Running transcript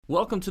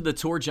Welcome to the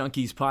Tour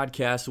Junkies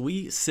podcast.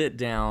 We sit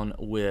down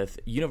with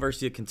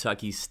University of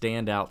Kentucky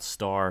standout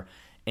star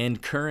and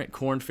current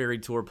Korn Ferry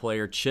Tour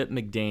player Chip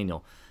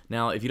McDaniel.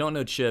 Now, if you don't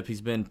know Chip, he's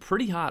been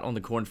pretty hot on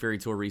the Korn Ferry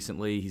Tour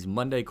recently. He's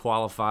Monday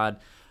qualified,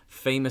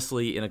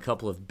 famously in a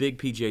couple of big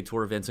PGA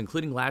Tour events,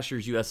 including last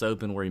year's U.S.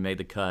 Open where he made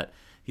the cut.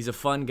 He's a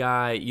fun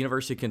guy,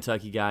 University of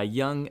Kentucky guy,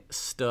 young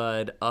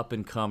stud,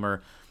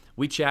 up-and-comer.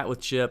 We chat with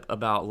Chip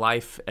about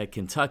life at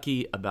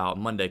Kentucky, about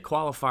Monday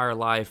qualifier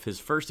life, his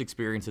first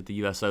experience at the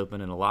U.S. Open,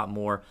 and a lot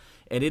more.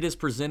 And it is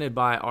presented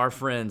by our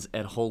friends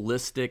at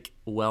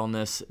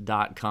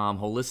HolisticWellness.com.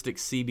 Holistic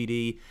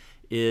CBD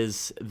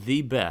is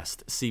the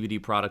best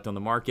CBD product on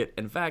the market.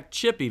 In fact,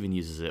 Chip even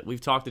uses it.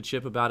 We've talked to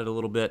Chip about it a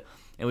little bit,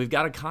 and we've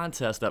got a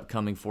contest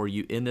upcoming for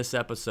you in this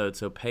episode,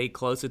 so pay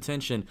close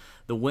attention.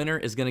 The winner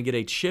is going to get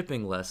a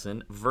chipping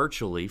lesson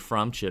virtually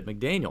from Chip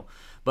McDaniel.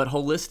 But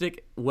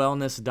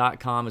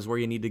HolisticWellness.com is where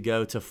you need to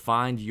go to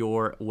find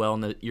your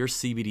wellness, your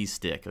CBD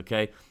stick,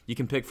 okay? You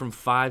can pick from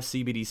 5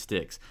 CBD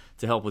sticks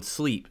to help with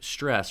sleep,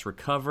 stress,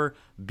 recover,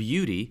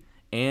 beauty,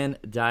 and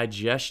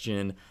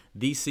digestion.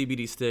 These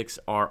CBD sticks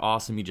are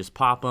awesome. You just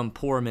pop them,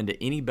 pour them into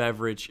any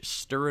beverage,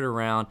 stir it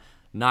around,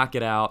 knock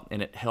it out,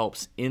 and it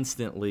helps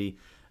instantly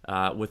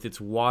with its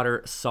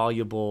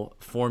water-soluble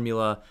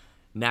formula,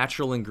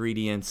 natural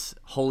ingredients.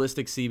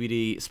 Holistic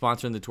CBD,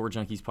 sponsoring the Tour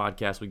Junkies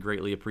podcast. We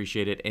greatly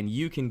appreciate it. And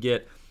you can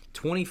get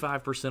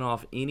 25%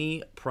 off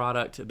any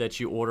product that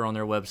you order on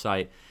their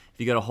website. If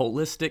you go to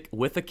Holistic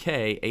with a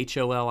K,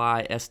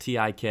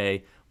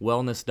 HOLISTIK,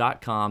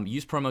 wellness.com,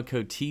 use promo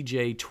code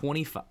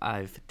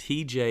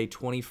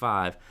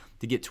TJ25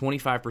 to get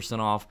 25%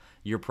 off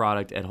your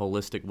product at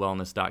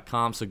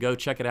holisticwellness.com. So go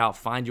check it out,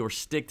 find your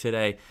stick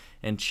today,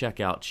 and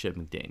check out Chip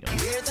McDaniel.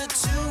 We're the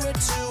tour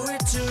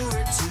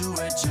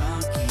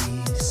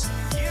junkies.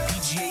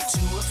 PGA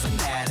Tour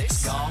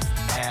fanatics, golf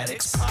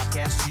addicts,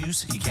 podcast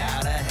juice, you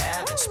gotta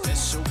have it.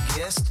 Special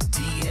guest,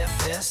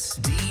 DFS,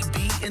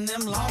 DB, and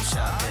them long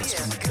shot bets.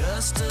 From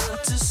Augusta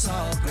to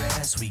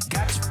Sawgrass, we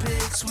got your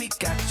picks, we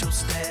got your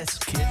stats.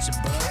 Catch a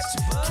buzz,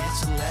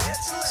 catch a laugh,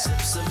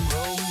 sip some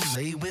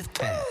rosé with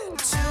Pat.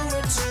 Tour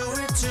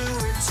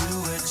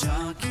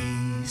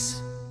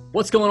junkies.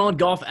 What's going on,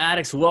 golf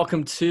addicts?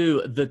 Welcome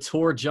to the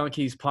Tour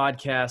Junkies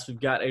podcast. We've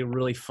got a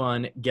really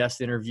fun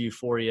guest interview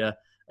for you.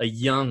 A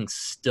young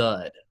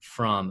stud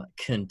from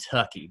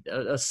Kentucky,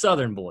 a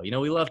Southern boy. You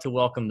know, we love to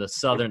welcome the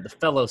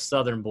fellow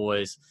Southern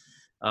boys.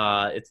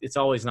 It's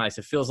always nice.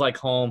 It feels like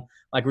home,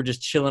 like we're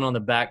just chilling on the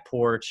back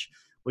porch.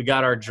 We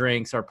got our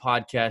drinks, our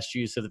podcast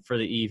juice for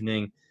the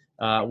evening.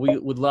 We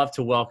would love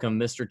to welcome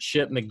Mr.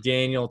 Chip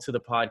McDaniel to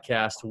the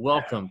podcast.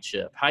 Welcome,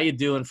 Chip. How you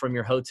doing from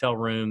your hotel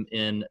room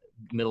in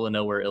middle of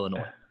nowhere,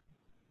 Illinois?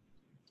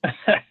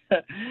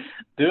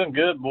 Doing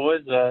good,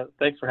 boys.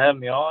 Thanks for having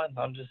me on.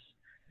 I'm just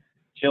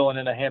chilling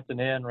in a Hampton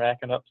Inn,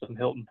 racking up some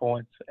Hilton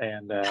points,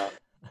 and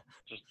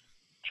just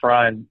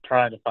trying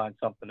to find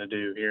something to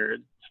do here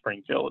in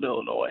Springfield,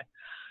 Illinois.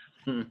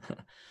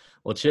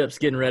 Well, Chip's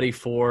getting ready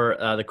for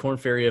the Korn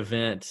Ferry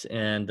event,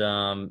 and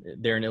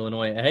there in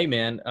Illinois. Hey,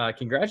 man,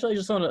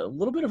 congratulations on a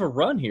little bit of a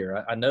run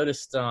here. I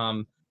noticed,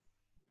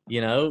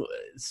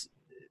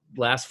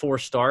 last 4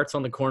 starts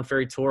on the Korn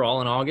Ferry Tour,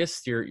 all in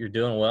August. You're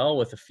doing well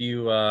with a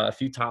few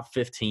top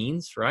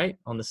 15s, right,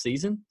 on the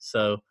season.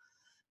 So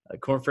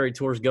Korn Ferry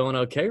Tour's going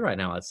okay right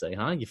now, I'd say,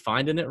 huh? You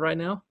finding it right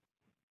now?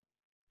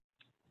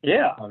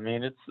 Yeah, I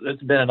mean it's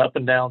been an up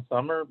and down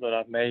summer, but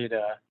I've made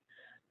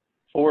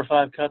 4 or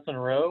 5 cuts in a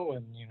row,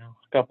 and a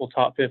couple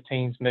top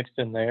 15s mixed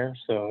in there.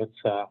 So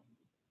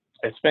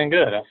it's been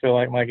good. I feel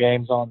like my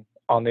game's on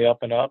the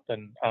up and up,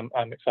 and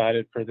I'm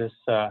excited for this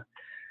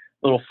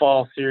little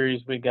fall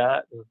series we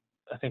got.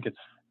 I think it's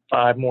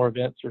 5 more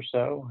events or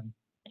so, and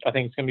I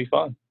think it's gonna be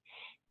fun.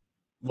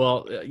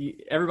 Well,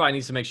 everybody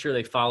needs to make sure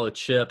they follow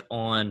Chip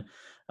on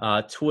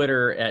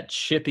Twitter at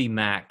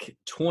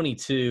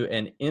ChippyMac22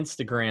 and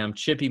Instagram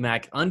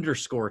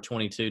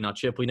ChippyMac_22. Now,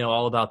 Chip, we know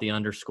all about the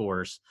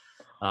underscores.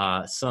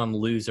 Some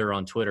loser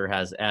on Twitter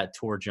has at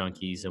Tour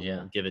Junkies and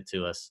won't give it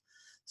to us.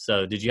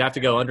 So did you have to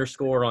go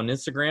underscore on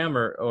Instagram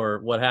or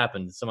what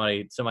happened?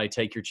 Somebody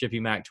take your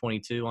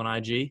ChippyMac22 on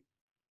IG?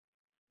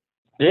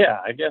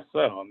 Yeah, I guess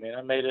so. I mean,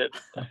 I made it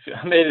a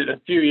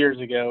few years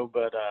ago,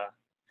 but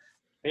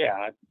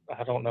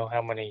I don't know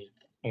how many,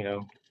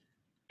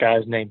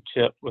 guys named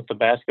Chip with the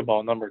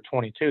basketball number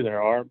 22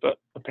 there are, but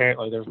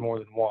apparently there's more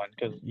than one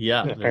because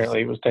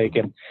apparently it was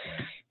taken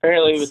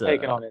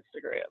on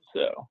Instagram.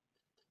 So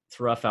it's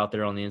rough out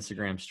there on the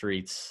Instagram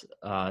streets.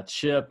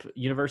 Chip,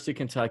 University of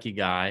Kentucky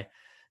guy.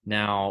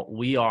 Now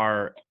we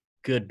are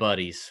good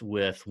buddies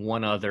with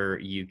one other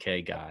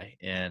UK guy,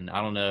 and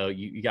I don't know,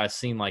 you guys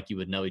seem like you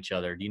would know each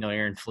other. Do you know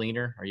Aaron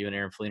Fleener? Are you an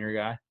Aaron Fleener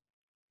guy?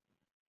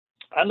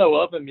 I know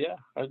of him, yeah.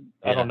 I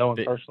don't know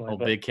him personally,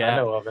 but Big Cat. I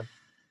know of him.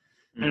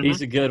 Mm-hmm.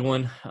 He's a good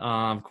one.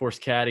 Of course,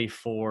 caddy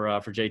for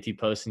JT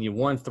Poston. You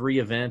won 3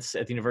 events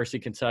at the University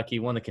of Kentucky.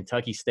 You won the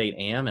Kentucky State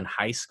Am in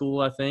high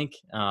school, I think.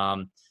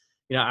 I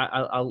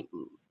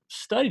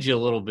studied you a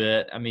little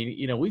bit. I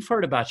mean, we've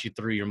heard about you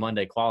through your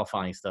Monday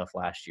qualifying stuff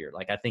last year.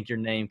 Like, I think your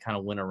name kind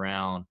of went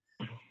around,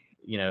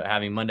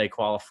 having Monday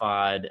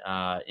qualified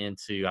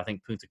into, I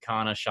think, Punta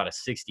Cana, shot a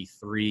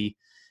 63.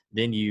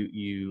 Then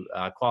you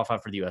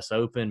qualified for the U.S.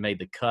 Open, made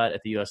the cut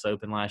at the U.S.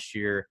 Open last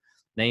year.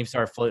 Names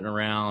started floating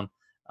around.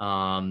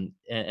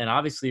 And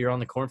obviously you're on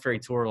the Korn Ferry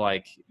Tour,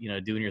 like,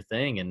 doing your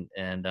thing.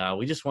 And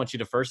we just want you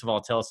to, first of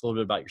all, tell us a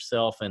little bit about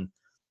yourself and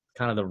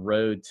kind of the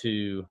road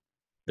to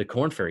the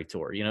Korn Ferry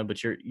Tour,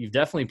 but you've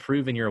definitely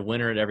proven you're a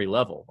winner at every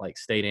level, like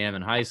state am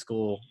in high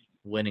school,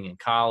 winning in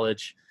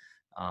college,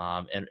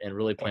 and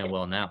really playing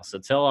well now. So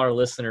tell our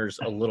listeners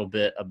a little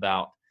bit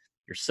about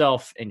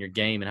yourself and your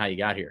game and how you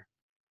got here.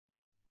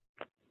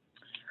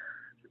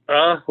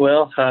 Well,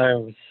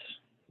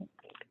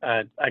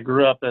 I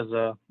grew up as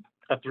a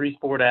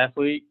 3-sport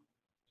athlete.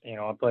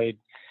 I played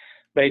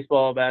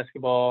baseball,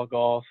 basketball,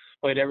 golf,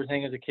 played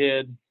everything as a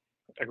kid.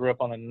 I grew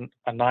up on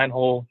a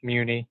 9-hole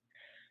muni,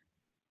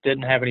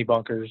 didn't have any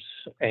bunkers,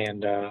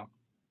 and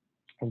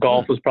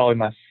golf was probably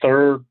my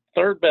third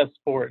best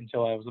sport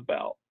until I was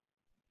about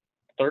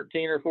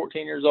 13 or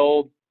 14 years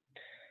old.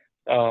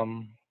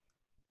 I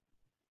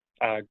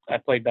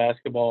played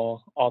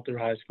basketball all through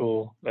high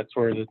school. That's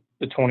where the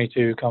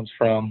 22 comes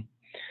from.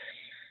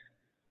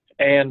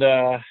 And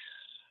I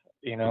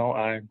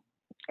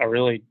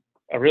really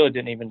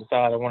didn't even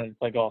decide I wanted to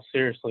play golf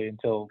seriously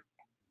until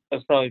I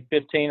was probably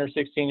 15 or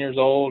 16 years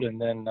old.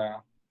 And then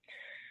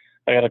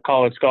I got a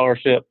college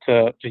scholarship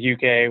to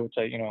UK, which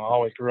I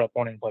always grew up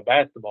wanting to play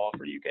basketball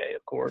for UK,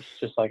 of course,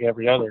 just like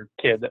every other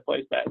kid that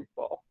plays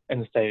basketball in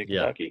the state of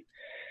Kentucky.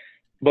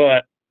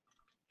 But,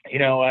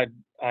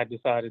 I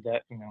decided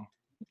that,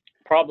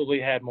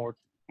 probably had a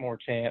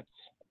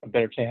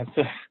better chance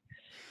of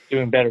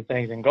doing better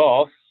things in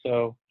golf.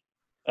 So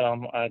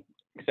I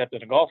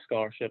accepted a golf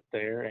scholarship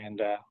there, and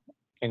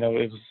it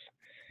was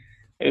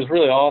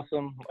really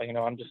awesome.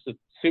 I'm just a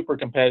super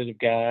competitive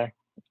guy.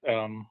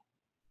 I'm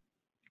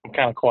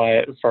kind of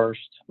quiet at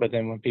first, but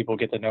then when people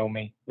get to know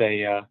me,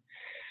 they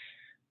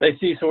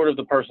see sort of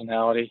the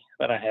personality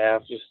that I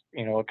have, just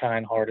a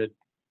kind-hearted,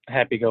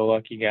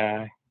 happy-go-lucky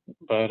guy.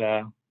 But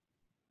I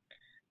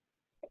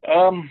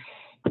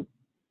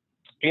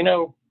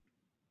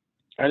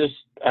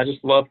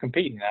just love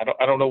competing. I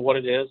don't know what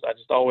it is. I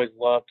just always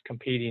loved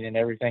competing in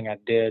everything I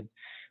did.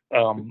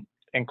 In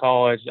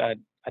college, I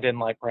didn't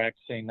like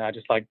practicing. I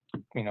just liked,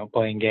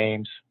 playing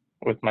games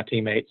with my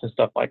teammates and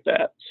stuff like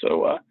that.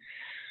 So,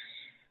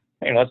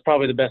 that's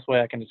probably the best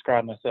way I can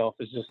describe myself,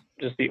 is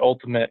just the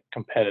ultimate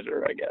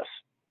competitor, I guess.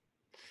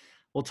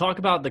 We'll talk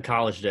about the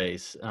college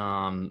days.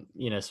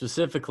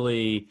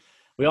 Specifically,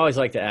 we always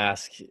like to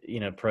ask,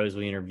 pros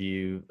we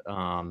interview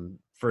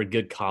for a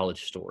good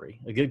college story,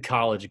 a good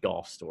college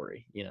golf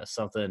story,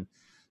 something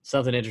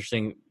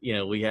interesting.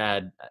 We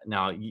had,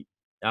 now I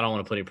don't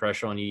want to put any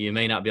pressure on you. You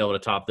may not be able to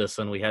top this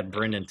one. We had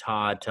Brendan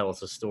Todd tell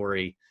us a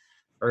story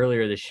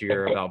earlier this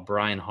year about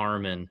Brian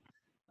Harman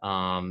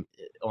on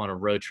a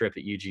road trip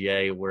at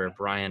UGA, where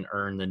Brian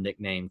earned the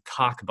nickname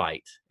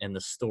Cockbite, and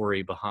the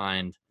story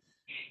behind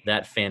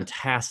that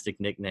fantastic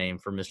nickname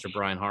for Mr.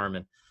 Brian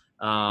Harman.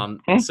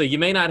 So you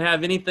may not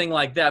have anything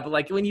like that, but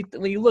like when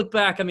you look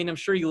back, I mean, I'm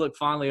sure you look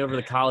fondly over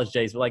the college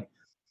days, but like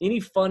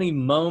any funny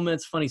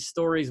moments, funny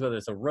stories, whether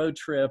it's a road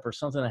trip or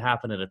something that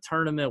happened at a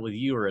tournament with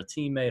you or a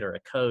teammate or a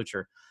coach,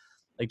 or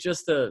like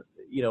just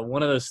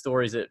one of those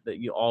stories that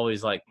you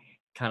always like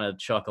kind of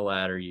chuckle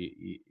at, or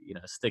you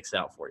sticks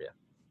out for you.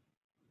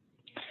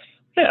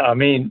 Yeah, I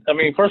mean,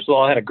 first of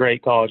all, I had a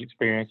great college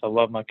experience. I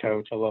love my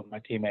coach. I love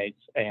my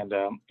teammates. And,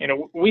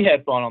 we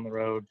had fun on the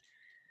road,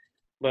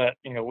 but,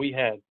 we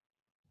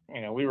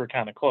were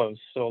kind of close.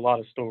 So a lot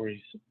of stories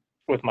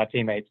with my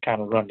teammates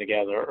kind of run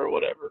together or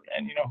whatever.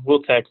 And,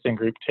 we'll text in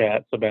group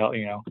chats about,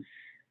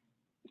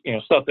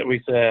 stuff that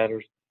we said,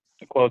 or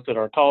quotes that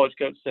our college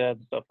coach said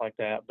and stuff like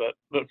that. But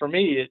for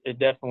me, it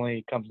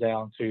definitely comes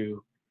down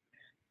to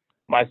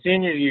my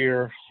senior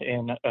year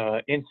in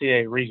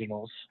NCAA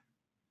regionals.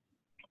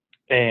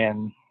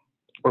 And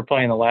we're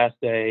playing the last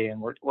day,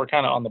 and we're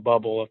kind of on the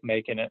bubble of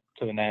making it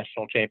to the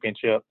national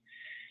championship.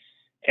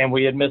 And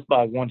we had missed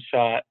by one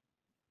shot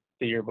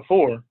the year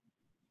before.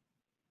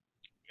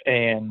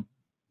 And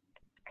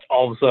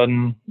all of a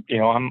sudden,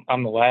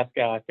 I'm the last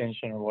guy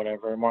finishing or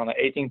whatever, and we're on the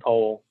 18th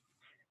hole.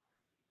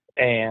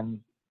 And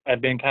I'd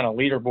been kind of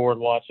leaderboard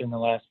watching the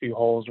last few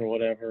holes or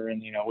whatever,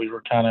 and, we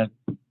were kind of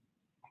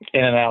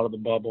in and out of the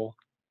bubble.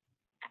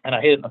 And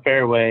I hit in the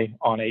fairway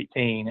on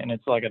 18, and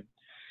it's like a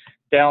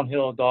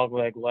downhill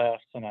dogleg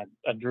left, and I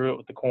drew it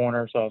with the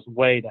corner, so I was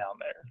way down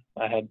there.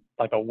 I had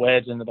like a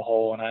wedge into the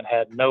hole, and I'd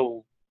had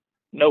no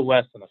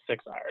less than a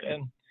 6-iron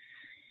in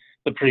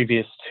the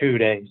previous 2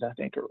 days, I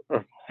think,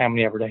 or how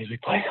many ever days we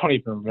played, I don't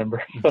even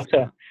remember. But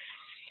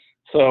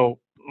so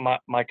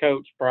my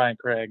coach, Brian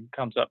Craig,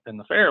 comes up in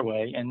the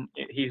fairway, and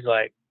he's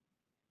like,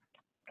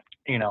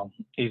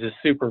 he's a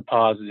super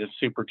positive,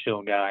 super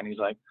chill guy, and he's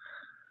like,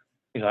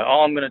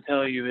 all I'm going to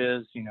tell you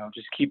is,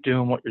 just keep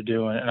doing what you're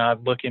doing. And I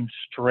look him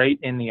straight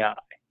in the eye.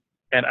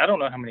 And I don't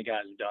know how many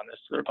guys have done this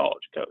to their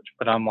college coach,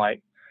 but I'm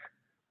like,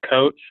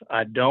 Coach,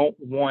 I don't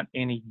want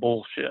any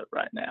bullshit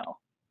right now.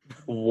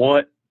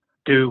 What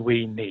do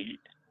we need?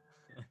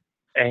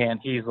 And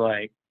he's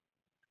like,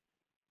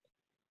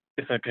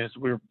 it's because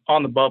we were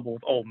on the bubble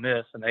with Ole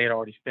Miss and they had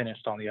already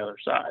finished on the other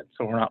side,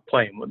 so we're not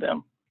playing with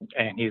them.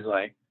 And he's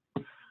like,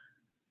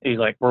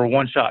 we're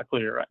one shot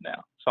clear right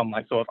now. So I'm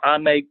like, so if I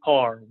make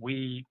par,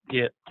 we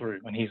get through.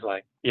 And he's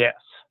like, yes.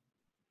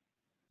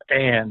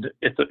 And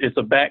it's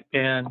a back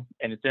pin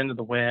and it's into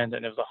the wind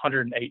and it was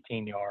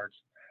 118 yards.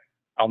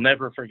 I'll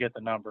never forget the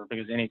number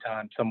because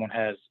anytime someone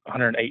has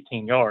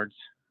 118 yards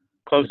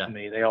close to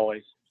me, they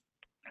always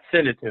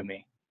send it to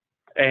me.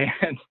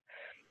 And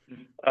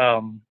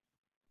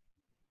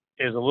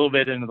it was a little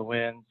bit into the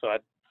wind, so I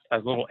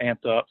was a little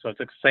amped up. So I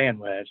took a sand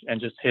wedge and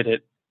just hit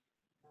it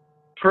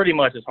pretty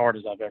much as hard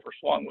as I've ever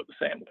swung with a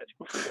sand wedge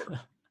before.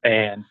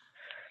 And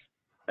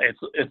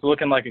it's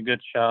looking like a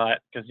good shot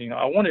because, you know,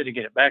 I wanted to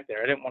get it back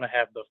there. I didn't want to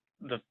have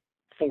the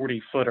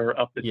 40-footer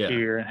up the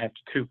tier and have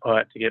to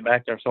two-putt to get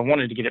back there. So I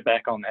wanted to get it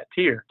back on that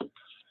tier.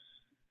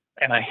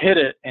 And I hit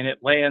it, and it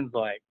lands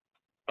like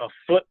a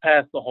foot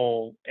past the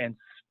hole and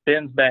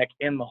spins back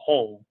in the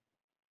hole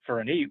for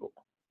an eagle.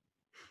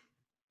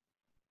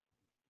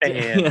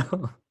 And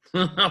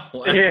Wow.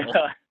 yeah.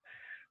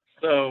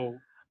 So,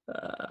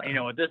 you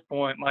know, at this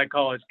point, my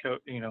college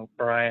coach, you know,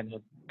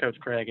 Coach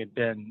Craig had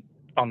been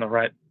on the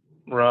right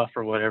rough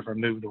or whatever,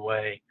 moved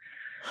away.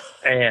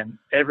 And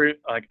I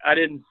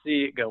didn't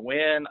see it go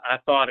in. I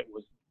thought it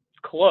was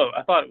close.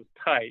 I thought it was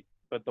tight,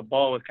 but the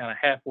ball was kind of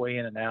halfway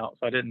in and out.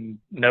 So I didn't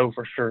know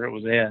for sure it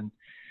was in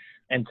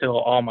until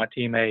all my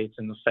teammates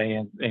and the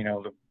fans, you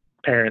know, the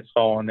parents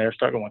saw and they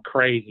start going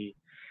crazy.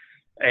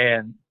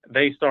 And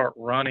they start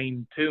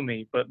running to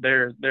me, but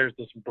there's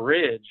this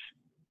bridge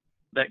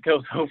that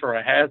goes over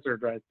a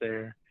hazard right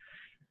there.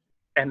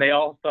 And they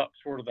all stopped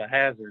short of the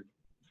hazard.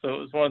 So it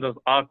was one of those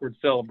awkward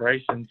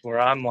celebrations where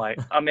I'm like,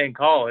 I'm in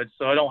college,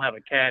 so I don't have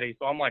a caddy.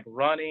 So I'm like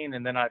running,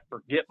 and then I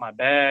forget my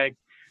bag,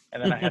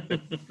 and then I have to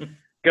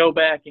go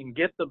back and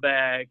get the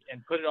bag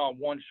and put it on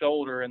one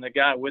shoulder, and the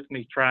guy with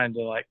me trying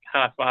to like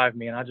high five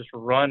me, and I just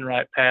run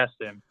right past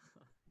him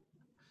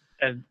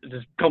and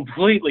just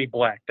completely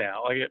blacked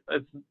out. Like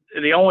it's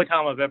the only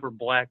time I've ever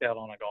blacked out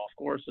on a golf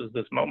course is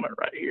this moment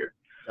right here.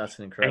 That's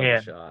an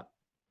incredible shot.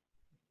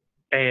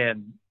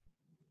 And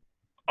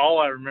all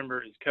I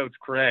remember is Coach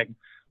Craig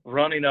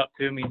running up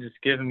to me and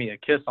just giving me a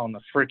kiss on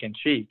the freaking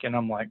cheek. And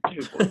I'm like,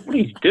 dude, what are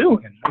you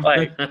doing?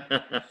 Like,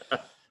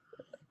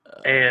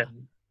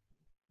 and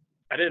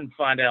I didn't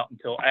find out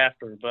until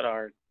after, but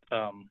our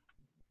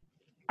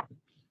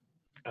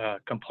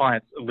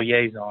compliance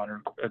liaison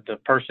or the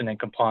person in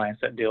compliance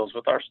that deals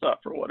with our stuff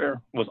or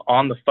whatever was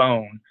on the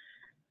phone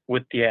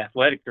with the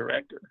athletic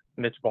director,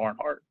 Mitch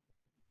Barnhart.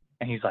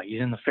 And he's like,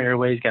 he's in the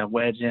fairway. He's got a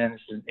wedge in.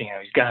 You know,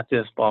 he's got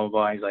this, blah, blah,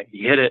 blah. He's like, he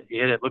hit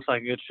it. Looks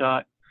like a good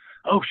shot.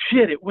 Oh,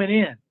 shit, it went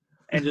in.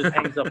 And just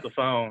hangs up the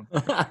phone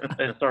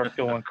and starts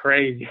going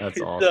crazy. That's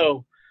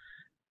awesome.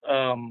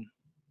 So,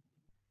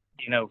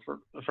 you know,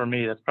 for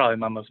me, that's probably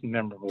my most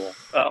memorable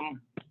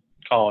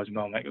college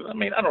moment. I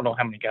mean, I don't know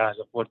how many guys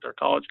have looked their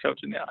college coach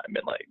in the eye and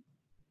been like,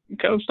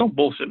 Coach, don't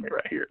bullshit me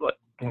right here. Like,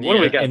 what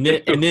do we got? And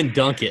then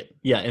dunk it.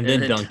 Yeah, and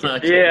then dunk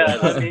it. Yeah,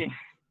 I mean,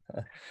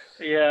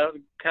 yeah,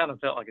 it kind of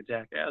felt like a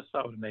jackass.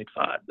 I would have made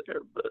 5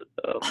 there, but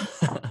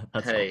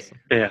That's Hey. awesome.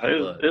 yeah,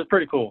 it was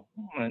pretty cool.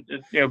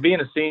 It's, you know,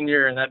 being a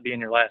senior and that being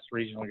your last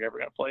regional you're ever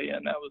going to play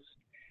in, that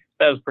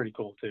was pretty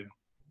cool too.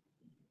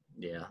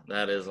 Yeah,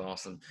 that is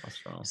awesome. That's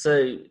strong.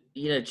 So,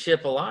 you know,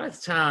 Chip, a lot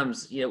of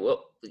times,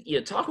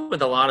 talking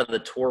with a lot of the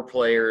tour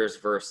players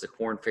versus the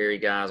Korn Ferry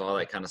guys, all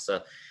that kind of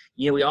stuff,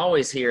 we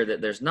always hear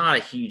that there's not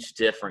a huge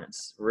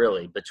difference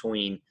really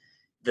between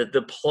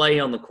the play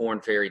on the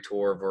Korn Ferry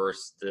Tour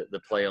versus the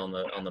play on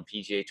the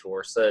PGA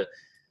Tour. So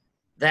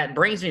that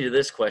brings me to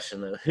this question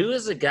though: who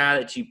is the guy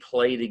that you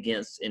played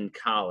against in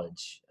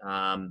college?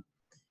 That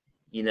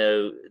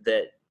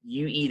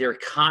you either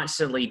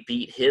constantly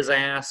beat his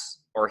ass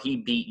or he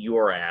beat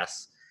your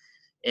ass.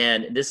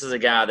 And this is a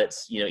guy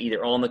that's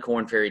either on the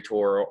Korn Ferry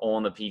Tour or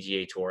on the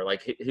PGA Tour.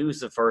 Like, who's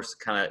the first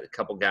kind of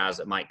couple guys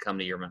that might come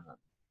to your mind?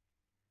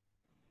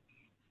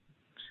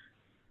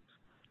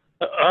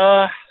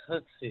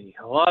 Let's see.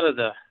 A lot of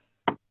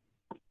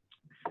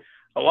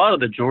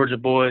the Georgia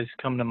boys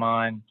come to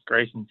mind.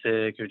 Grayson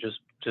Tig, who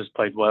just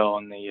played well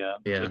in the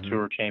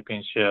Tour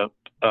Championship.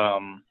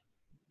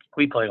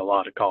 We played a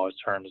lot of college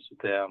tournaments with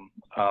them.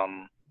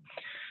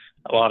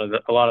 A lot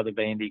of the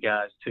Bandy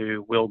guys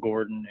too. Will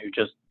Gordon, who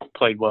just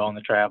played well in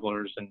the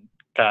Travelers and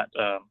got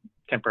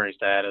temporary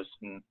status,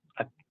 and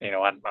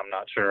I'm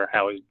not sure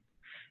how he's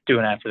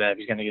doing after that. If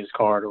he's going to get his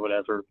card or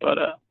whatever, but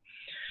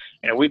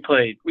we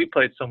played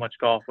so much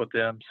golf with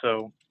them.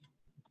 So,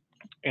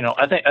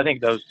 I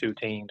think those two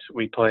teams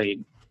we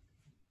played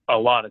a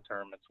lot of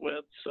tournaments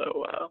with.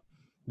 So,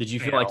 did you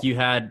feel like you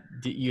had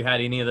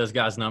any of those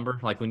guys' number?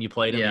 Like when you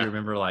played them, you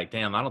remember like,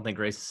 damn, I don't think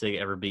Grayson Sig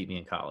ever beat me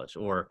in college,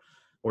 or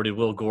did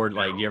Will Gordon,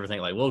 like, do you ever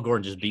think like Will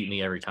Gordon just beat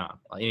me every time?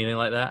 Like anything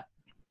like that?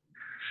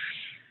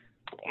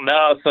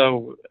 No.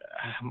 So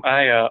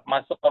my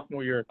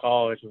sophomore year of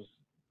college was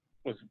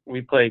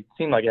we played,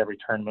 seemed like every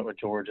tournament with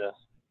Georgia,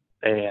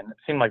 and it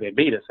seemed like they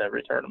beat us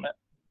every tournament.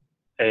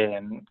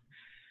 And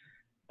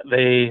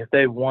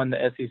they won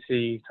the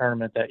SEC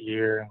tournament that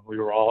year. We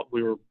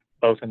were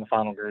both in the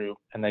final group,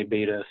 and they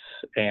beat us.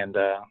 And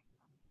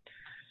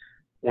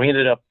we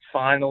ended up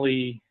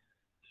finally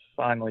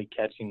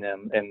catching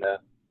them in the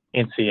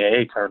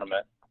NCAA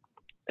tournament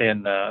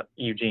in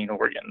Eugene,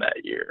 Oregon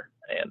that year.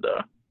 And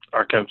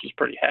our coach was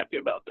pretty happy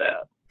about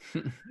that.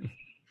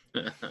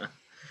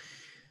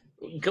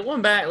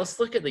 Going back, let's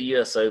look at the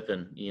U.S.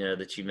 Open,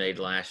 that you made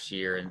last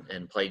year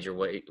and played your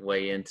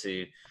way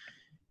into.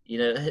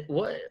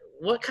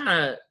 What kind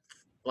of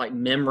like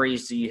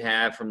memories do you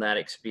have from that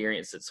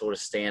experience that sort of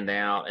stand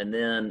out? And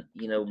then,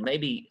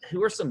 maybe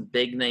who are some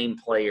big name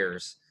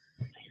players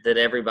that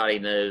everybody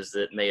knows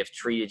that may have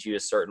treated you a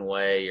certain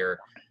way, or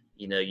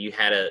you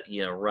had a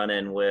run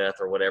in with,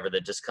 or whatever,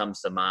 that just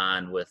comes to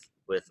mind with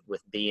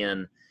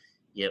being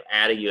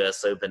at a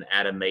U.S. Open,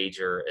 at a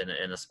major,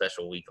 in a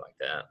special week like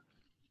that?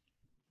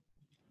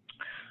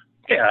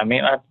 Yeah, I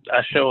mean, I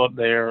show up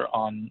there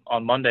on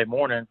Monday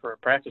morning for a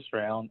practice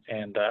round,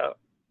 and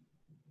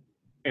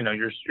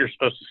you're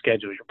supposed to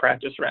schedule your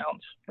practice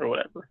rounds or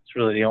whatever. It's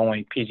really the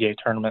only PGA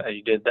tournament that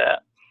you did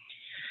that.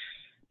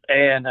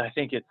 And I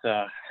think it's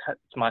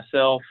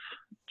myself,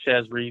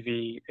 Chez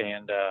Reavie,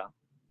 and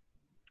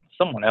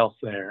someone else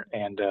there.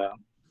 And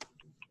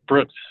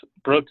Brooks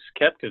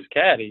Koepka's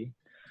caddy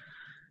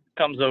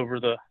comes over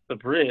the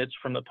bridge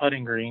from the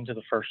putting green to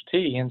the first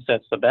tee and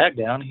sets the bag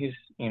down. He's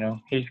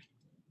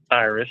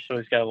Irish, so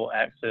he's got a little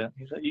accent.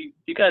 He's like,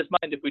 you guys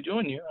mind if we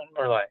join you? And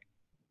we're like,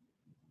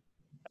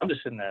 I'm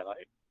just sitting there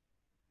like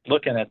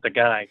looking at the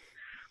guy,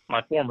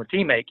 my former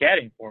teammate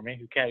caddying for me,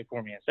 who caddied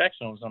for me in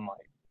sectionals. I'm like,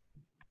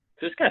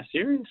 is this guy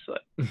serious?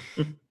 Like,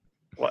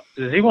 what,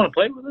 does he want to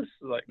play with us?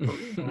 Like,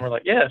 and we're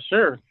like, yeah,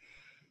 sure.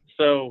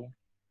 So,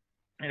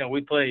 we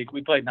played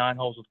 9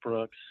 holes with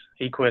Brooks.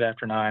 He quit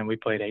after 9. We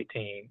played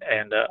 18.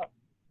 And,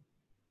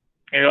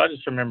 I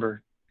just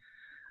remember,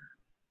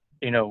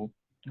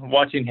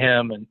 watching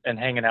him and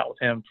hanging out with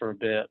him for a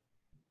bit,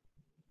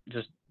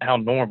 just how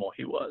normal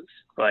he was.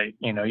 Like,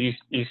 you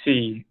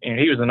see,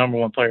 he was the number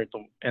 1 player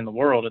in the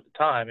world at the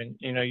time. And,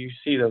 you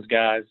see those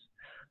guys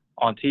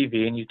on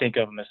TV and you think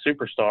of them as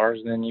superstars,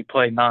 and then you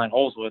play 9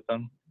 holes with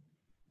them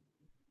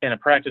in a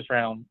practice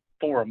round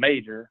for a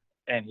major,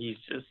 and he's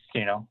just,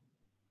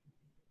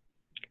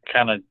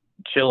 kind of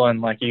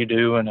chilling like you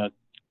do in a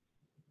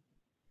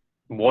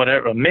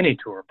mini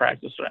tour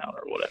practice round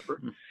or whatever.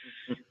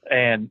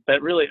 And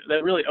that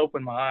really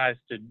opened my eyes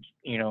to,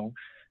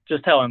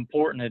 just how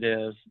important it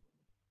is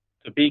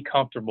to be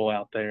comfortable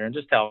out there, and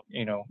just how,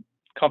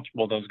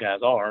 comfortable those guys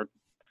are,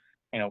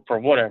 for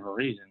whatever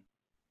reason.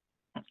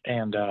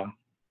 And,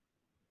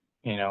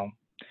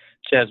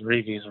 Chez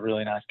Reavie is a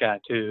really nice guy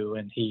too.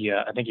 And he,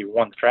 I think he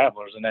won the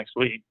Travelers the next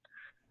week,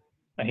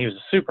 and he was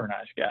a super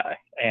nice guy.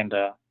 And,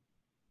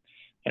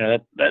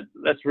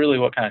 that's really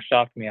what kind of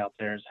shocked me out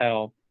there, is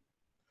how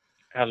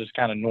just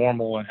kind of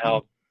normal and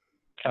how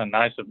kind of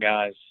nice of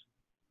guys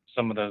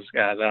some of those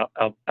guys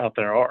out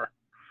there are.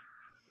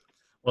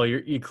 Well,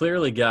 you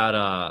clearly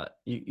got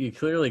you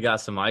clearly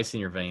got some ice in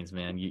your veins,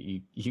 man.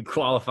 You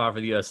qualify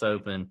for the U.S.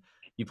 Open,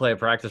 you play a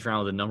practice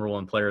round with the number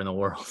 1 player in the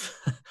world,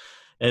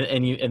 and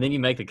then you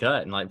make the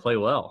cut and like play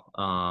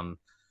well.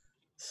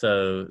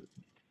 So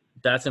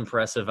that's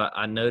impressive.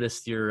 I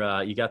noticed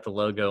you got the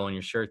logo on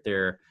your shirt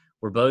there.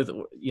 We're both,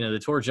 the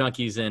Tour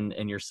Junkies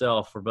and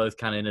yourself, we're both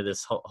kind of into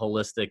this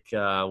holistic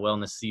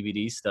wellness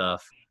CBD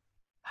stuff.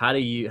 How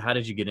did you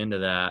get into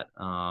that?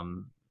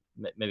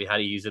 Maybe how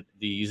do you use it?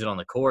 Do you use it on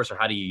the course, or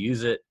how do you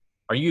use it?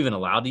 Are you even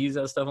allowed to use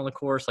that stuff on the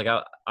course? Like,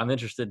 I'm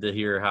interested to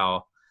hear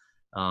how,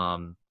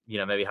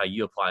 maybe how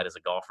you apply it as a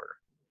golfer.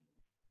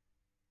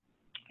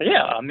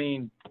 Yeah, I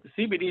mean,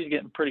 CBD is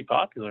getting pretty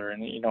popular,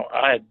 and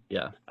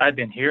I'd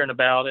been hearing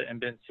about it and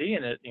been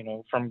seeing it,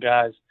 from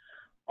guys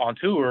on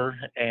tour,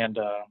 and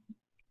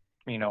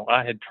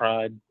I had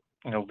tried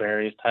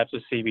various types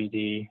of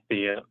CBD,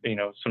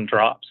 some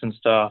drops and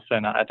stuff,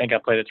 and I think I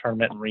played a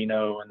tournament in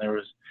Reno, and there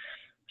was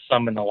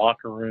some in the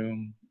locker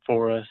room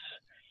for us.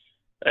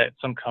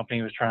 Some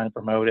company was trying to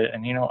promote it,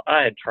 and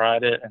I had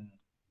tried it, and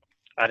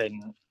I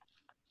didn't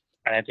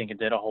think it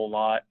did a whole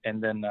lot.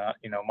 And then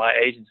my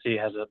agency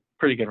has a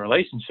pretty good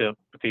relationship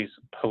with these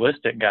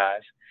holistic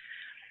guys,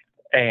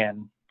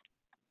 and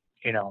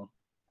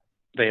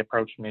they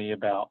approached me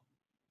about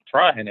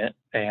trying it,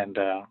 and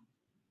I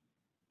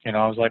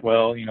was like,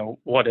 well,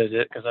 what is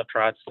it? Because I've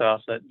tried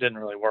stuff that didn't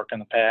really work in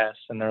the past,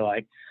 and they're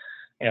like,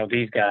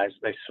 these guys,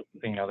 they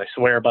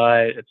swear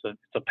by it. It's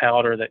a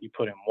powder that you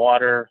put in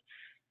water.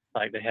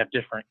 Like, they have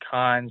different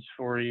kinds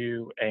for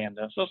you, and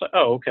so I was like,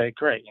 oh, okay,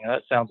 great.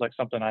 That sounds like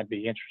something I'd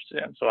be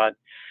interested in. So I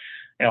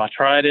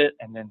tried it,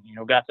 and then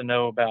got to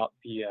know about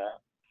the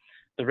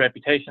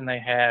reputation they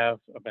have,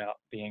 about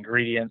the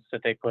ingredients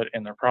that they put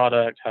in their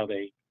product, how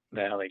they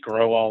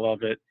grow all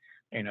of it,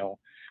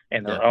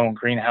 in their own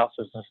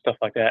greenhouses and stuff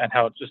like that, and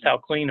how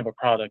clean of a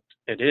product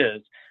it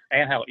is,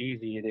 and how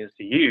easy it is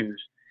to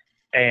use.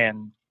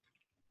 And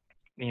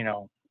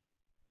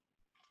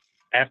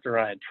after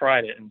I had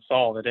tried it and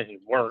saw that it had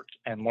worked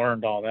and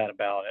learned all that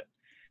about it,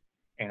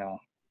 you know,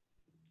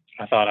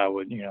 I thought I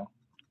would, you know,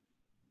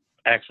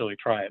 actually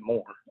try it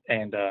more.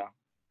 And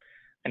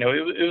you know,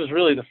 it was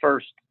really the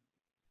first,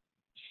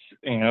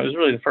 you know, it was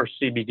really the first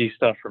CBD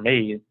stuff for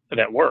me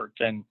that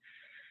worked. And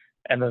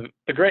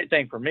the great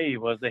thing for me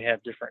was they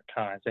have different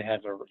kinds. They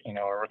have a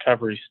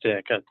recovery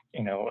stick, a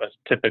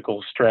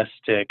typical stress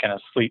stick, and a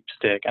sleep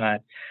stick. And I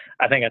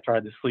think I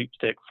tried the sleep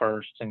stick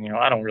first, and, you know,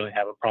 I don't really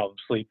have a problem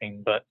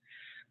sleeping, but,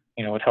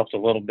 you know, it helps a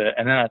little bit.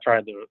 And then I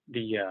tried the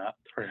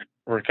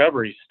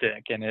recovery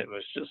stick, and it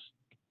was just,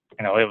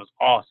 you know, it was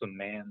awesome,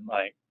 man.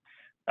 Like,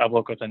 I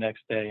woke up the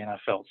next day and I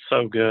felt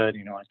so good.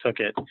 You know, I took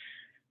it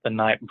the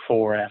night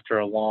before after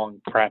a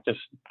long practice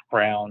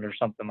round or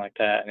something like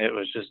that, and it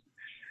was just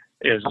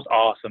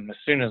awesome. As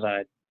soon as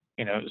I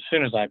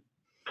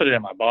put it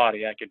in my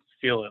body, I could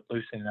feel it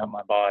loosening up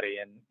my body.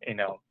 And, you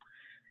know,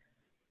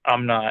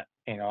 I'm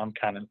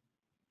kind of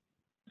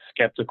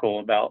skeptical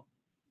about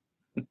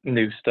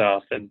new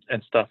stuff and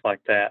stuff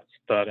like that.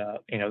 But,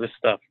 you know, this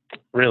stuff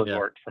really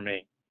worked for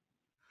me.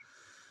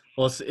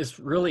 Well, it's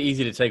really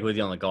easy to take with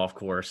you on the golf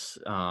course.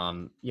 You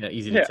know,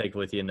 easy to take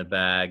with you in the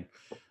bag.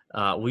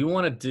 We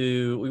want to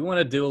do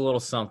a little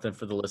something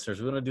for the listeners.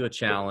 We want to do a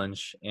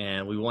challenge,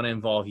 and we want to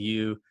involve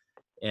you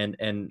and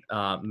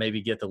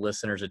maybe get the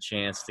listeners a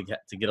chance to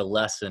get a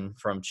lesson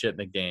from Chip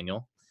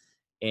McDaniel.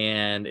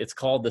 And it's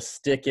called the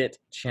Stick It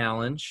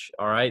Challenge.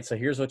 All right. So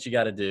here's what you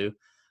got to do.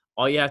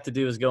 All you have to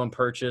do is go and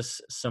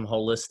purchase some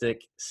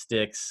holistic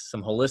sticks,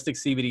 some holistic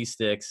CBD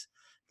sticks.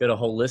 Go to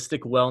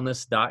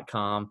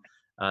holisticwellness.com.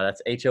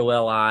 That's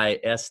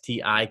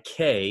HOLISTIK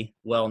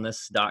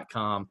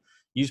wellness.com.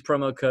 Use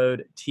promo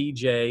code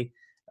TJ.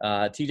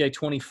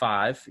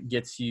 TJ25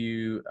 gets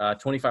you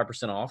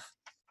 25% off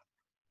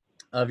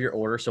of your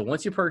order. So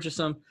once you purchase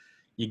them,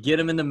 you get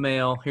them in the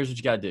mail. Here's what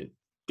you got to do.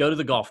 Go to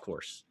the golf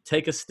course.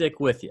 Take a stick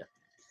with you.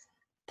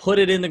 Put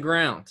it in the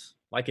ground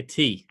like a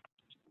tee.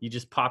 You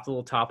just pop the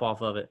little top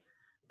off of it.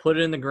 Put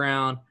it in the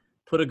ground.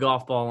 Put a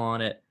golf ball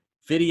on it.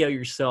 Video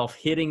yourself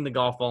hitting the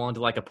golf ball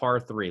onto like a par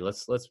 3.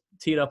 Let's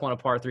tee it up on a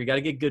par 3. Got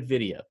to get good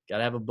video. Got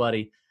to have a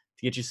buddy to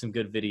get you some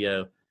good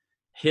video.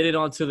 Hit it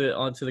onto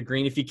the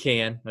green if you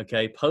can.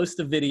 Okay. Post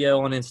the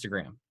video on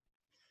Instagram.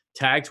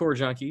 Tag Tour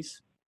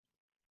Junkies.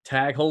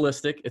 Tag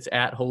Holistic. It's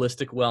at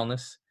Holistic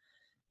Wellness.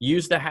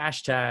 Use the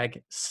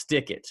hashtag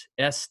STICKIT.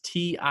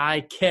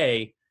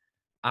 STIKIT.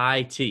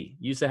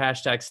 Use the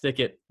hashtag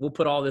STICKIT. We'll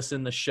put all this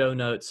in the show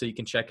notes so you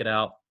can check it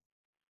out.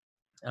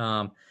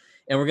 And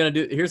we're going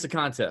to here's the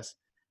contest.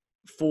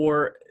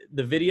 For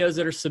the videos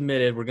that are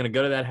submitted, we're going to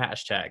go to that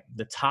hashtag.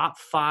 The top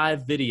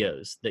 5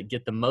 videos that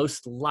get the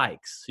most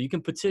likes. So you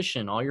can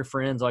petition all your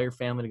friends, all your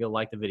family to go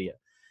like the video.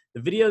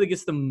 The video that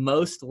gets the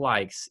most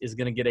likes is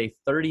going to get a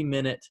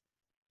 30-minute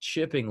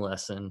chipping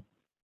lesson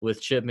with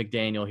Chip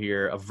McDaniel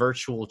here, a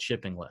virtual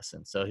chipping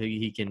lesson. So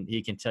he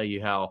can tell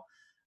you how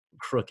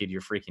crooked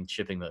your freaking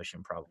chipping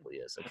motion probably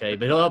is. Okay.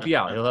 But he'll help you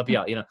out.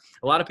 You know,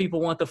 a lot of people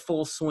want the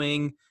full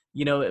swing,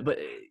 you know, but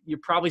you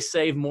probably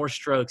save more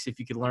strokes if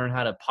you could learn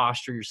how to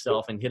posture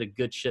yourself and hit a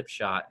good chip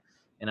shot.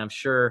 And I'm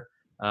sure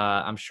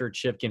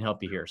Chip can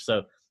help you here.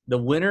 So the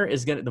winner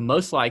the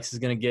most likes is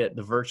going to get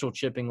the virtual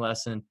chipping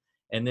lesson.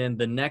 And then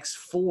the next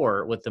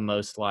 4 with the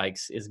most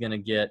likes is going to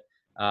get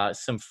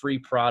some free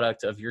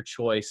product of your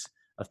choice,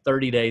 a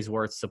 30 days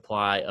worth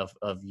supply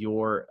of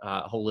your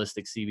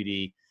holistic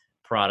CBD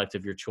product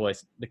of your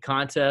choice. The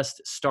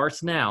contest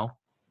starts now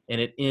and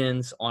it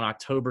ends on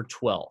October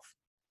 12th.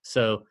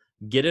 So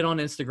get it on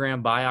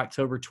Instagram by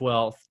October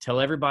 12th. Tell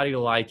everybody to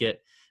like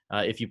it.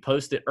 If you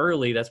post it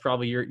early, that's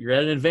probably you're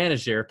at an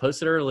advantage there.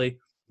 Post it early,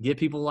 get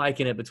people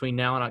liking it between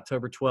now and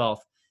October 12th,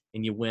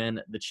 and you win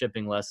the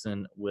chipping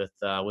lesson with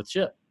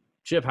Chip.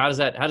 Chip, how does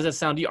that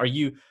sound to you?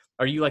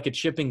 Are you like a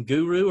chipping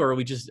guru, or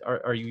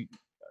are you?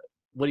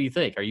 What do you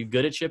think? Are you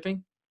good at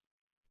chipping?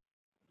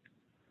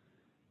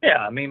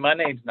 Yeah, I mean, my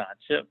name's not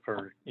Chip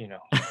for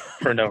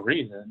no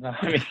reason.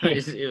 I mean,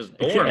 he was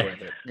born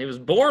with it. He was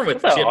born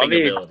with chipping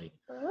ability.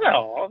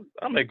 No,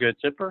 I'm a good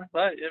chipper.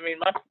 I mean,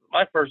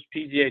 my first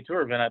PGA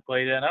Tour event I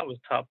played in, I was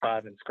top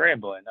 5 in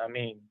scrambling. I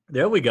mean,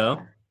 there we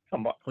go.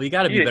 Come on. Well, you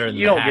got to be better than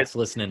the hacks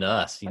listening to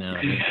us, you know.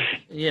 I mean,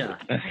 yeah.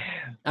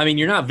 I mean,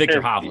 you're not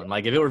Victor Hovland.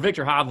 Like, if it were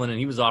Victor Hovland and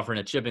he was offering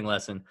a chipping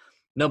lesson,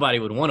 nobody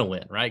would want to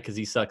win, right? Because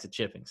he sucks at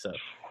chipping. So,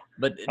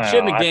 but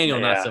Chip McDaniel,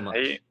 not so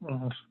much.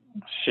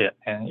 Shit,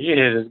 man. You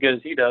hit as good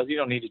as he does. You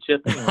don't need to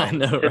chip anyway. I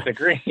know, right? The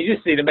green. You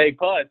just need to make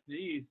putts.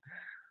 Jeez.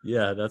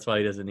 Yeah, that's why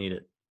he doesn't need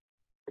it.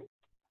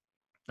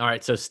 All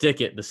right, so the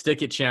Stick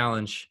It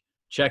Challenge.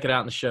 Check it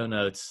out in the show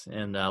notes,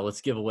 and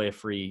let's give away a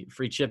free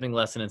chipping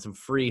lesson and some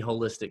free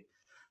holistic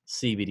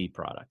CBD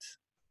products.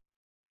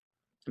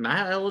 Am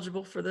I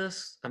eligible for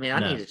this? I mean,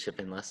 I need a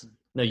chipping lesson.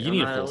 No, you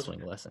need a full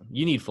swing lesson.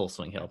 You need full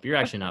swing help. You're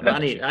actually not. I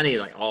need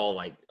like all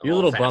like your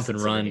little bump and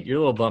run. Your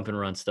little bump and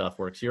run stuff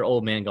works. Your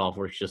old man golf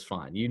works just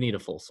fine. You need a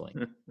full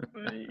swing.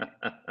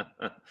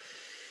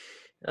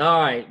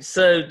 All right,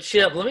 so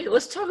Chip,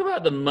 let's talk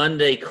about the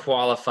Monday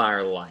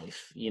qualifier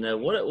life.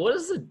 What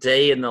is the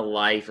day in the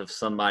life of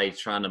somebody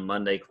trying to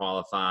Monday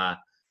qualify,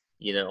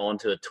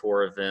 onto a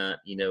tour event?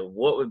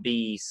 What would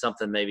be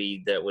something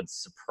maybe that would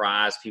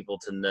surprise people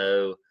to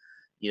know,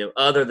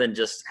 other than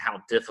just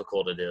how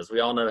difficult it is.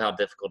 We all know how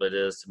difficult it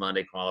is to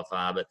Monday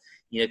qualify, but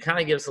kind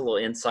of give us a little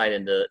insight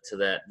into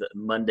that the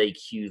Monday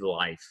Q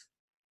life.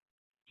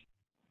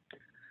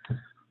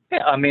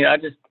 Yeah, I mean, I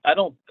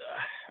don't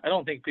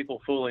think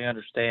people fully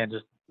understand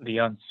just the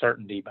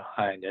uncertainty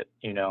behind it.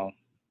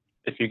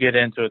 If you get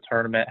into a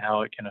tournament,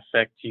 how it can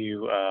affect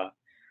you,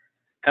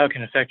 how it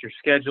can affect your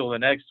schedule the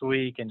next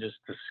week, and just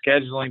the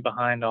scheduling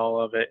behind all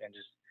of it, and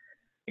just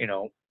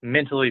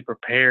mentally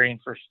preparing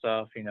for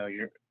stuff.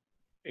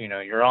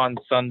 You're on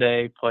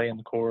Sunday playing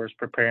the course,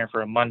 preparing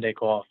for a Monday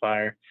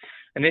qualifier,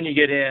 and then you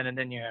get in, and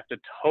then you have to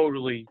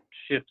totally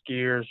shift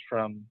gears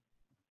from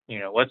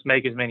let's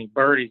make as many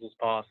birdies as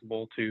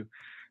possible to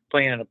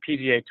playing in a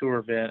PGA Tour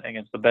event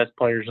against the best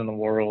players in the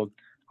world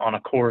on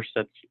a course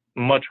that's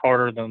much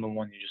harder than the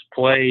one you just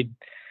played.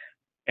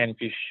 And if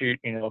you shoot,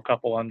 a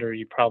couple under,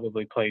 you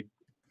probably played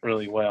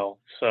really well.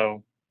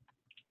 So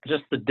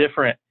just the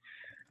different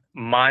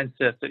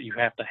mindsets that you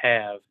have to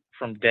have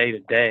from day to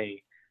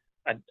day,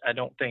 I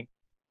don't think,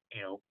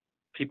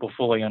 people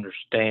fully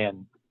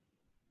understand,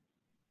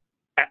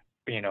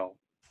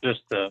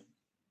 just the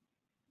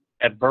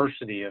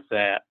adversity of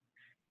that,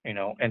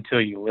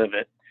 until you live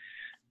it.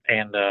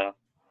 And,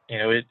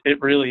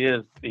 it really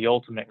is the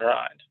ultimate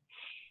grind.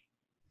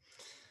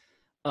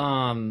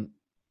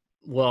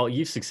 Well,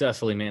 you've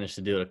successfully managed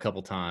to do it a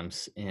couple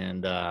times.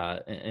 And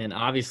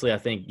obviously I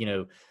think,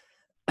 you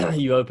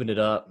opened it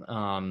up,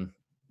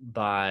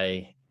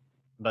 by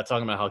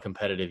talking about how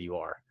competitive you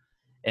are.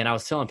 And I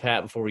was telling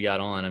Pat before we got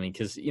on, I mean,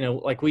 cause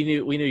like we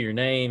knew your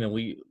name, and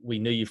we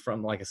knew you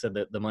from, like I said,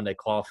 the Monday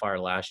qualifier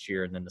last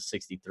year, and then the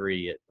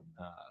 63 at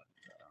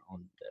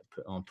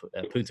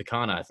Punta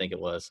Cana, I think it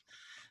was.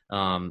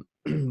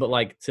 But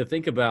like, to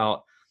think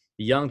about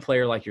a young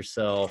player like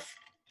yourself,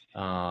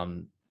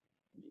 that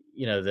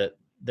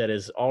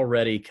is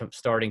already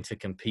starting to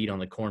compete on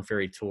the Korn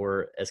Ferry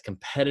Tour, as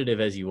competitive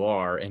as you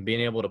are, and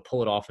being able to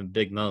pull it off in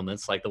big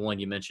moments like the one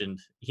you mentioned,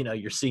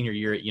 your senior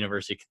year at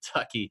University of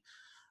Kentucky.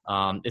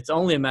 It's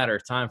only a matter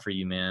of time for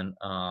you, man.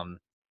 I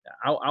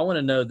want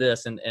to know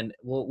this, and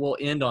we'll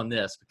end on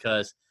this,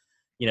 because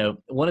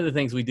one of the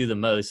things we do the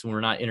most when we're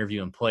not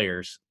interviewing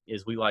players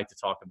is we like to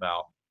talk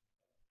about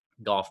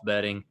golf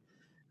betting,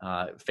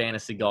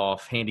 fantasy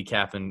golf,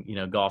 handicapping,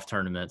 golf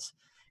tournaments.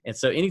 And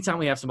so anytime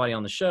we have somebody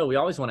on the show, we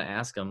always want to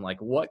ask them,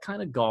 like, what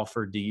kind of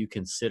golfer do you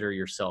consider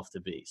yourself to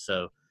be?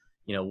 So,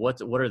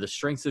 what are the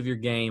strengths of your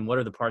game? What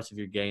are the parts of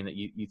your game that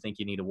you think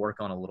you need to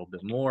work on a little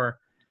bit more?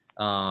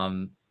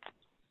 Talk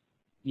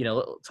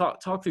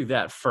through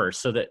that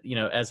first, so that,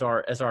 as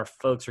our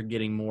folks are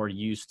getting more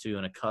used to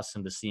and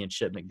accustomed to seeing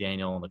Chip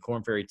McDaniel on the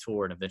Korn Ferry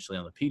Tour and eventually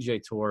on the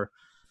PGA Tour,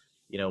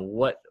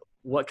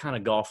 what kind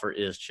of golfer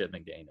is Chip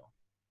McDaniel?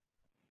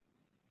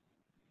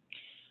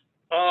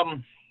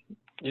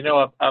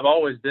 I've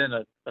always been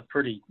a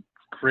pretty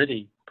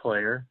gritty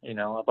player.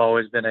 I've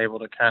always been able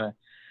to kind of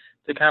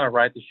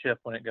right the ship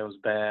when it goes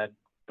bad.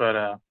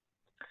 But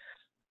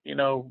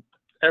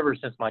ever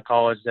since my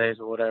college days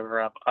or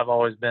whatever, I've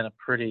always been a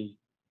pretty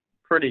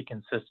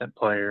consistent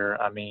player.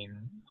 I mean,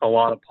 a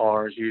lot of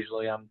pars.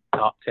 Usually, I'm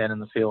top 10 in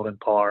the field in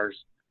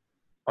pars.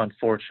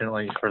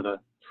 Unfortunately,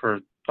 for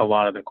a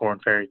lot of the Korn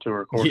Ferry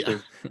Tour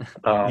courses,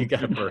 you got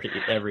to birdie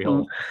every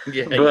hole.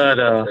 Yeah, but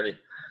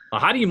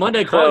how do you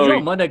Monday qualify? You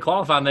don't Monday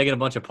qualify making a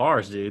bunch of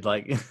pars, dude.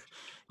 Like,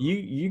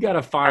 you got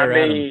to fire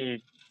at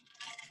them.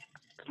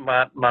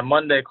 My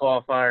Monday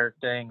qualifier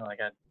thing, like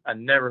I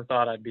never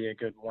thought I'd be a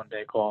good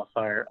one-day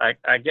qualifier.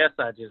 I guess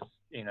I just,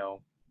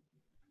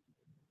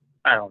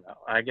 I don't know.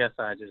 I guess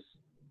I just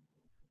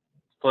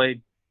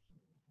played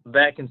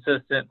that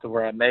consistent to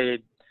where I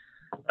made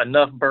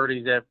enough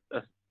birdies.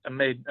 I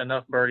made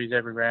enough birdies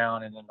every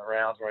round, and then the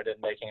rounds where I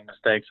didn't make any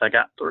mistakes, I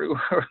got through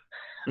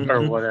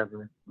or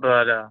whatever.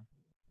 But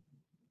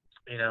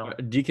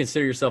do you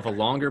consider yourself a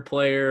longer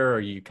player, or are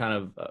you kind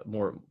of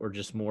more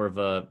of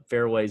a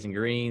fairways and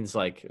greens?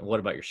 Like, what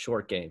about your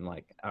short game?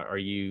 Like, do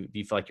you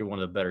feel like you're one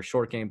of the better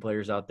short game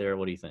players out there?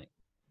 What do you think?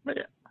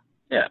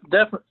 Yeah,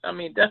 definitely. I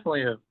mean,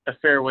 definitely a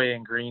fairway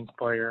and greens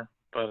player.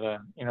 But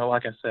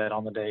like I said,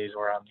 on the days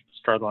where I'm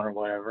struggling or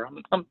whatever,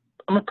 I'm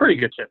a pretty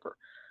good chipper.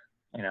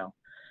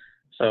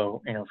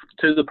 So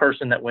to the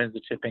person that wins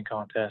the chipping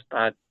contest,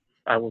 I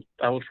will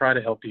try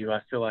to help you. I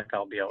feel like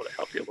I'll be able to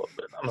help you a little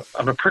bit.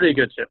 I'm a pretty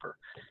good chipper.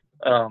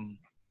 But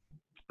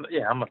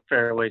yeah, I'm a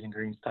fairways and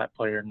greens type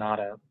player, not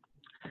a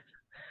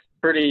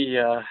pretty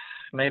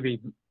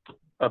maybe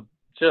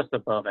just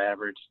above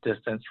average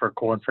distance for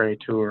Korn Ferry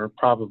Tour.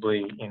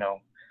 Probably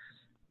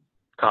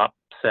top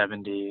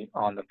 70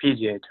 on the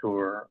PGA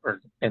Tour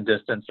or in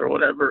distance or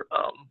whatever.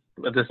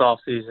 But this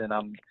off season,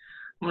 I'm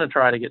going to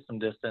try to get some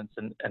distance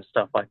and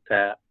stuff like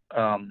that.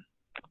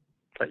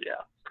 But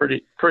yeah,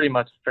 pretty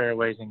much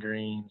fairways and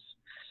greens.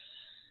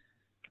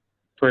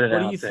 What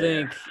do you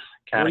think?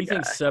 kind What do of you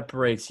think guy.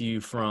 separates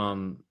you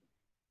from,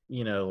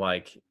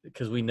 like,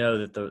 because we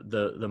know that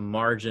the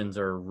margins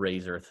are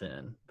razor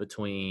thin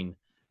between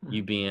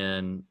you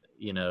being,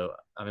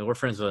 I mean, we're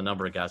friends with a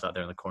number of guys out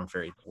there in the Korn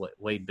Ferry,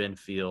 Wade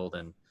Benfield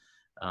and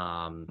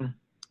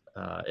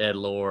Ed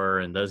Lohr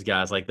and those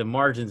guys. Like, the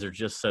margins are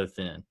just so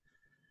thin.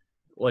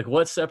 Like,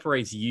 what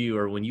separates you,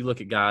 or when you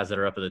look at guys that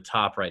are up at the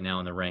top right now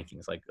in the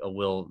rankings, like a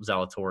Will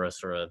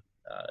Zalatoris or a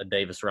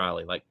Davis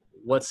Riley, like,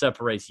 what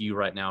separates you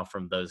right now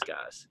from those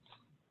guys?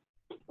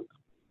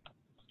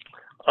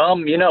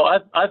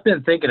 I've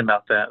been thinking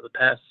about that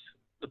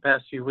the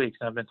past few weeks.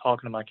 I've been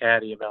talking to my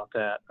caddy about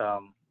that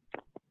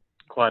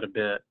quite a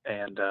bit,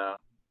 and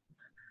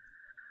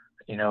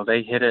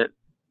they hit it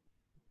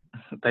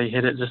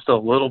just a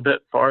little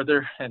bit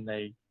farther, and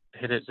they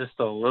hit it just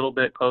a little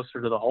bit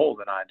closer to the hole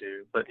than I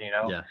do. But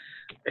Yeah.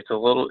 it's a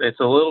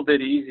little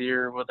bit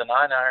easier with a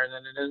 9-iron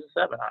than it is a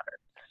 7-iron.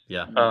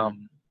 Yeah.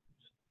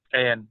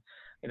 And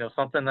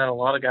something that a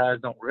lot of guys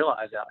don't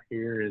realize out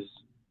here is,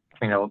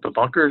 the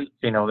bunkers,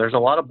 there's a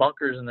lot of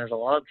bunkers and there's a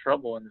lot of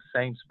trouble in the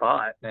same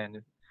spot.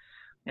 And,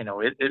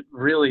 it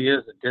really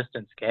is a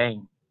distance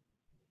game.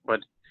 But,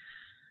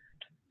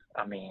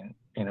 I mean,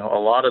 a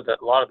lot of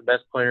the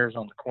best players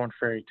on the Korn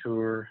Ferry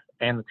Tour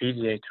and the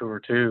PGA Tour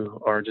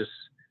too are just,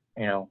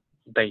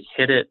 they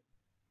hit it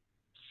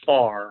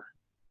far,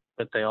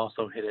 but they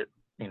also hit it,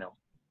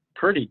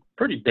 pretty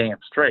damn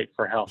straight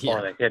for how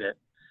far they hit it.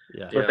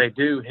 Yeah. But they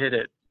do hit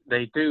it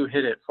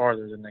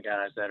farther than the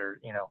guys that are,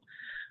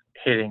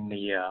 hitting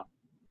the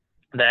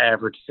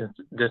average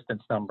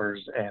distance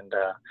numbers and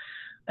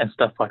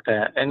stuff like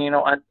that. And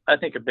I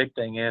think a big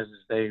thing is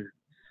they've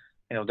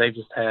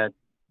just had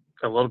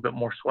a little bit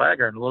more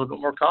swagger and a little bit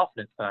more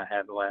confidence than I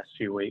had the last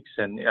few weeks.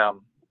 And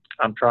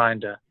I'm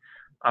trying to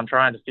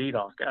feed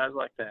off guys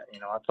like that.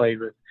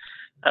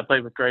 I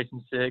played with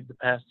Grayson Sigg the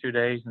past 2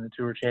 days in the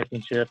Tour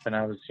Championship, and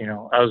I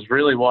was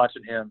really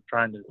watching him,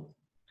 trying to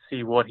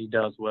see what he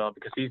does well,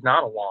 because he's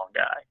not a long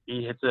guy.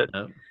 He hits it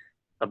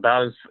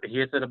about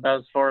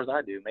as far as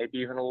I do, maybe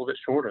even a little bit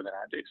shorter than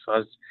I do. So I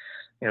was,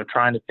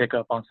 trying to pick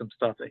up on some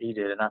stuff that he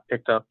did, and I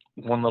picked up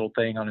one little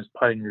thing on his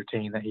putting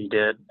routine that he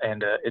did,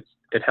 and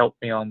it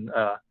helped me on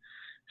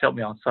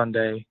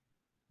Sunday.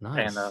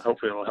 Nice. And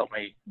hopefully it'll help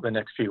me the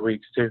next few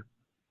weeks too.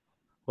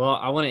 Well,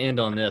 I want to end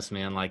on this,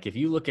 man. Like, if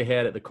you look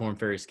ahead at the Korn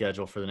Ferry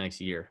schedule for the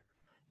next year,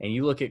 and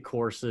you look at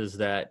courses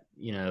that,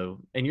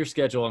 and your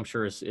schedule, I'm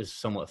sure, is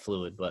somewhat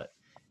fluid, but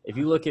if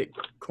you look at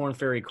Korn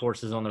Ferry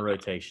courses on the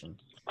rotation,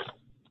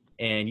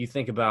 and you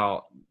think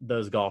about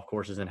those golf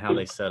courses and how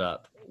they set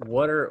up,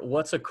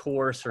 what's a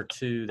course or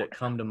two that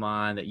come to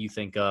mind that you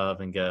think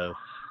of and go,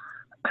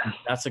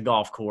 that's a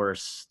golf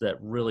course that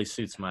really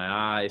suits my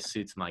eye,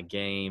 suits my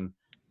game,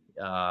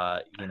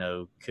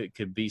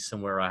 could be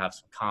somewhere I have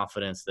some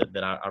confidence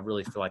that I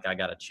really feel like I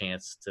got a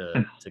chance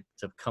to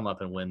come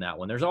up and win that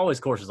one. There's always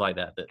courses like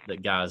that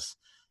guys,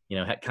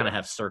 kind of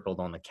have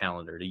circled on the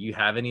calendar. Do you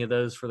have any of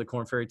those for the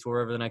Korn Ferry Tour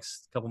over the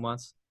next couple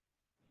months?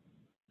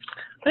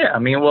 Yeah, I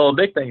mean, well,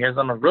 the big thing is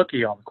I'm a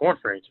rookie on the Korn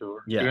Ferry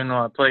Tour. Yeah. Even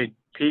though I played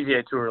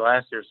PGA Tour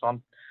last year, so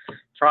I'm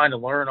trying to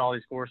learn all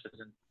these courses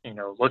and,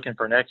 looking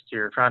for next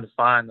year, trying to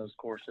find those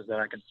courses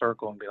that I can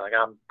circle and be like,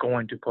 I'm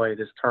going to play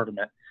this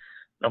tournament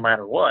no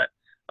matter what.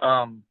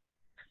 But,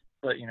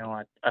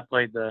 I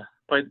played the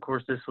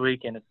course this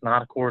week, and it's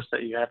not a course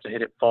that you have to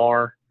hit it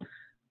far.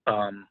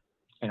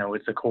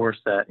 It's a course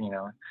that,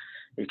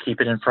 you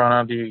keep it in front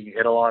of you, you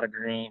hit a lot of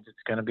greens, it's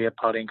going to be a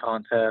putting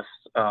contest.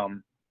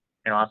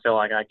 I feel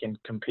like I can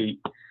compete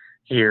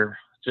here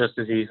just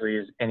as easily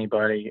as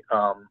anybody.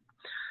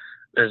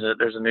 There's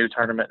a new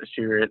tournament this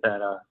year at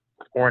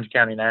Orange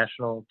County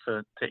National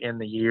to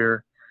end the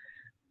year.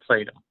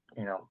 Played,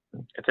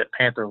 it's at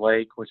Panther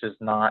Lake, which is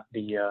not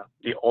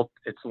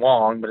it's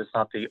long, but it's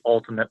not the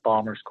ultimate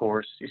Bombers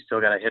course. You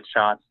still got to hit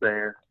shots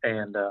there,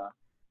 and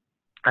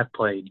I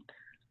played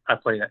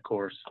that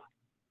course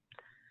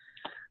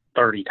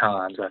 30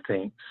 times, I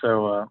think.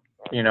 So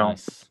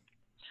Nice.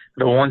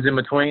 The ones in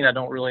between, I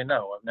don't really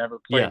know. I've never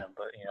played them,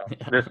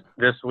 but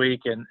this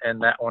week and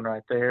that one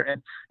right there,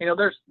 and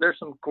there's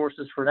some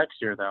courses for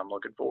next year that I'm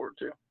looking forward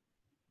to.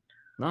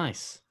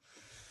 Nice.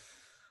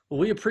 Well,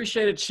 we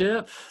appreciate it,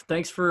 Chip.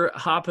 Thanks for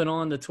hopping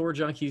on the Tour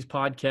Junkies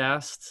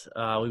podcast.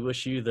 We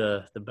wish you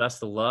the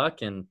best of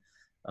luck, and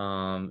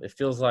it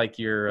feels like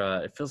you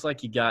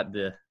got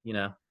the,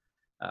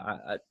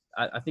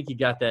 I think you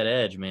got that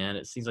edge, man.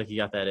 It seems like you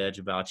got that edge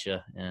about you,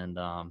 and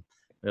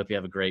we hope you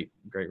have a great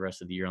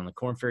rest of the year on the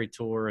Korn Ferry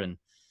Tour. And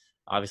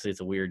obviously,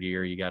 it's a weird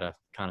year. You got to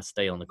kind of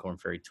stay on the Korn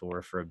Ferry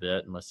Tour for a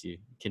bit, unless you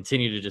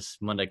continue to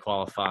just Monday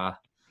qualify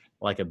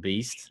like a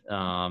beast.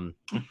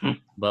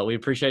 But we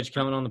appreciate you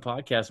coming on the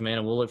podcast, man,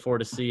 and we'll look forward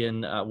to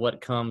seeing what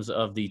comes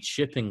of the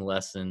chipping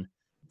lesson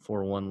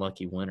for one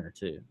lucky winner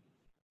too.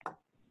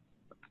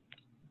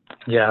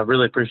 Yeah, I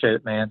really appreciate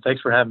it, man.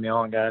 Thanks for having me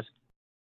on, guys.